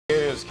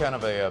is kind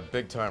of a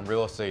big-time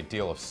real estate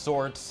deal of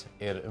sorts.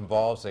 It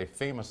involves a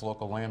famous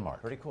local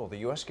landmark. Pretty cool. The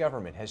U.S.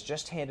 government has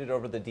just handed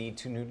over the deed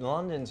to New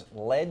London's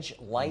Ledge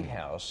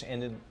Lighthouse,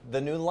 and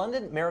the New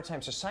London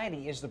Maritime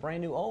Society is the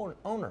brand new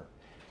owner.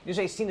 News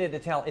 8's Tina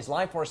Detel is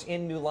live for us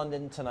in New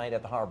London tonight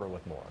at the harbor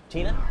with more.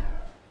 Tina?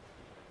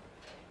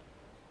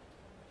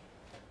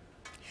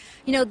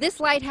 You know, this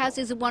lighthouse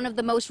is one of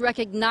the most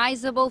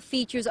recognizable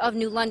features of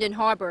New London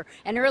Harbor.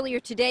 And earlier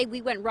today,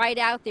 we went right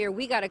out there.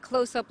 We got a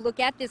close-up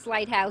look at this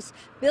lighthouse.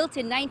 Built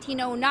in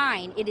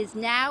 1909, it is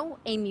now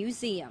a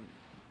museum.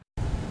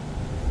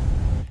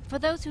 For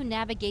those who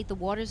navigate the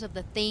waters of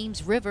the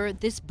Thames River,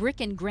 this brick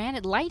and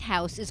granite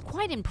lighthouse is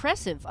quite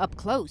impressive up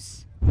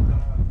close.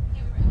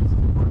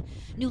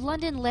 New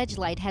London Ledge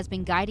Light has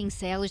been guiding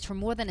sailors for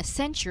more than a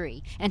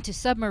century, and to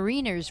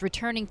submariners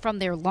returning from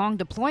their long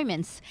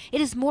deployments,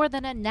 it is more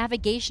than a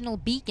navigational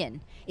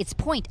beacon. It's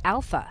Point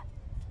Alpha.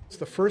 It's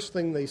the first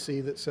thing they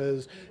see that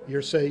says,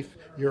 you're safe,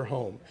 you're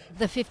home.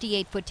 The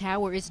 58-foot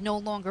tower is no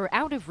longer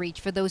out of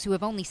reach for those who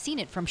have only seen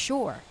it from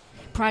shore.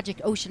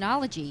 Project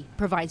Oceanology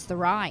provides the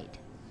ride.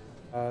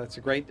 It's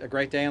a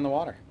great day on the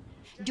water.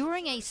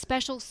 During a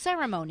special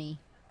ceremony,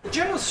 the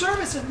General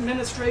Service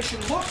Administration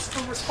looks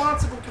for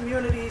responsible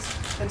communities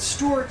and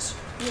stewards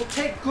who will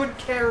take good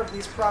care of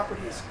these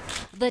properties.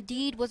 The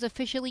deed was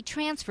officially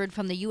transferred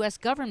from the U.S.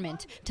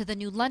 government to the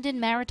New London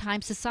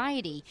Maritime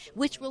Society,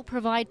 which will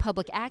provide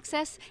public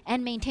access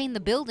and maintain the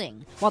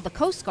building, while the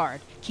Coast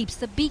Guard keeps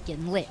the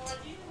beacon lit.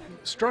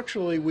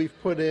 Structurally,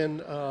 we've put in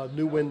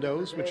new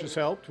windows, which has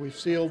helped. We've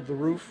sealed the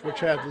roof, which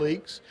had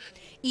leaks.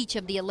 Each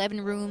of the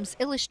 11 rooms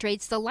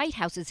illustrates the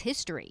lighthouse's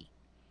history.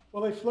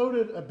 Well, they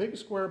floated a big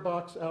square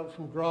box out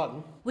from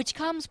Groton, which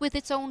comes with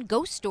its own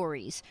ghost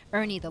stories.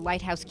 Ernie, the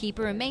lighthouse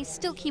keeper, may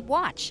still keep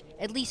watch,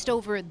 at least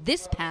over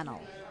this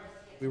panel.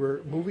 We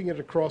were moving it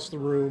across the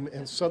room,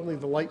 and suddenly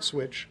the light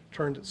switch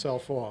turned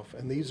itself off.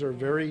 And these are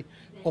very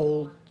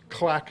old,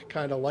 clack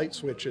kind of light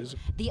switches.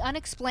 The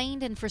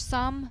unexplained, and for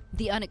some,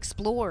 the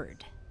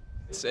unexplored.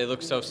 It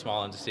looks so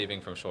small and deceiving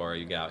from shore.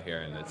 You get out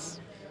here, and it's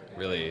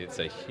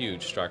a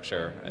huge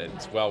structure.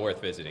 It's well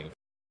worth visiting.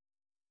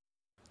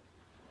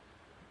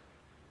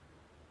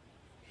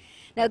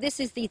 Now, this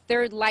is the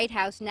third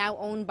lighthouse now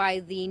owned by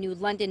the New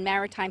London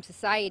Maritime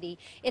Society.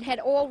 It had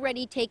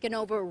already taken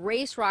over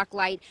Race Rock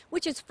Light,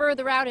 which is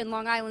further out in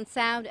Long Island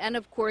Sound, and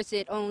of course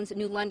it owns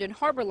New London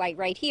Harbor Light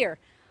right here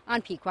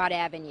on Pequot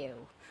Avenue.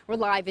 We're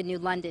live in New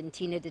London.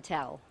 Tina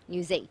Detel,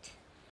 News 8.